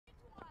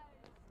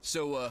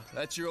So,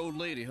 that's your old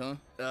lady, huh?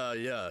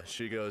 Yeah,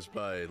 she goes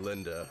by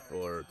Linda,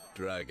 or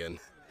Dragon.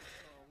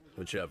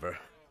 Whichever.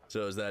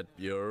 So is that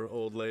your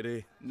old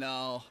lady?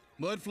 No.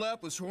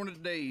 Mudflap was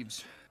Hornet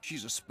Dave's.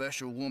 She's a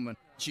special woman.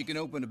 She can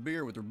open a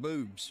beer with her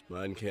boobs.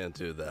 Mine can't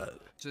do that.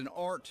 It's an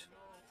art.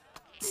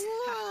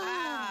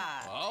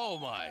 Oh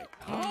my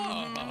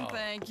God.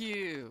 Thank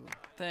you.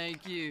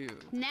 Thank you.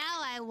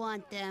 Now I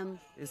want them.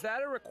 Is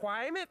that a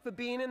requirement for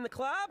being in the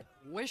club?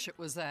 Wish it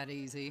was that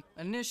easy.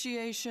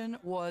 Initiation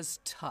was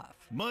tough.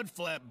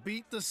 Mudflap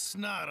beat the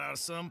snot out of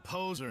some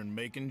poser in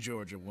Macon,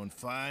 Georgia one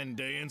fine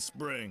day in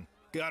spring.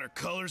 Got her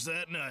colors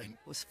that night. It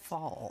was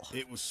fall.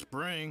 It was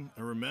spring,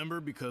 I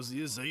remember, because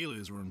the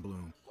azaleas were in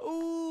bloom.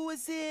 Ooh,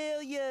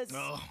 azaleas.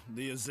 Oh,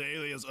 the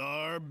azaleas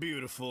are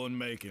beautiful in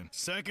Macon.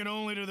 Second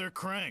only to their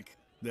crank.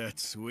 That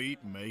sweet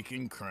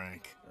Macon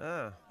crank.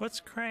 What's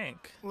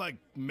crank? Like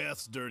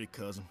meth's dirty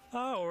cousin.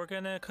 Oh, we're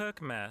gonna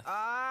cook meth.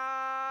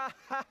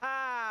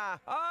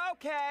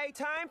 Okay,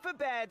 time for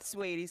bed,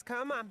 sweeties.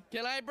 Come on.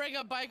 Can I bring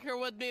a biker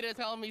with me to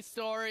tell me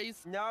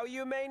stories? No,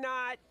 you may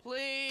not.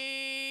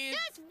 Please?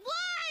 Just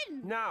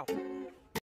one! No.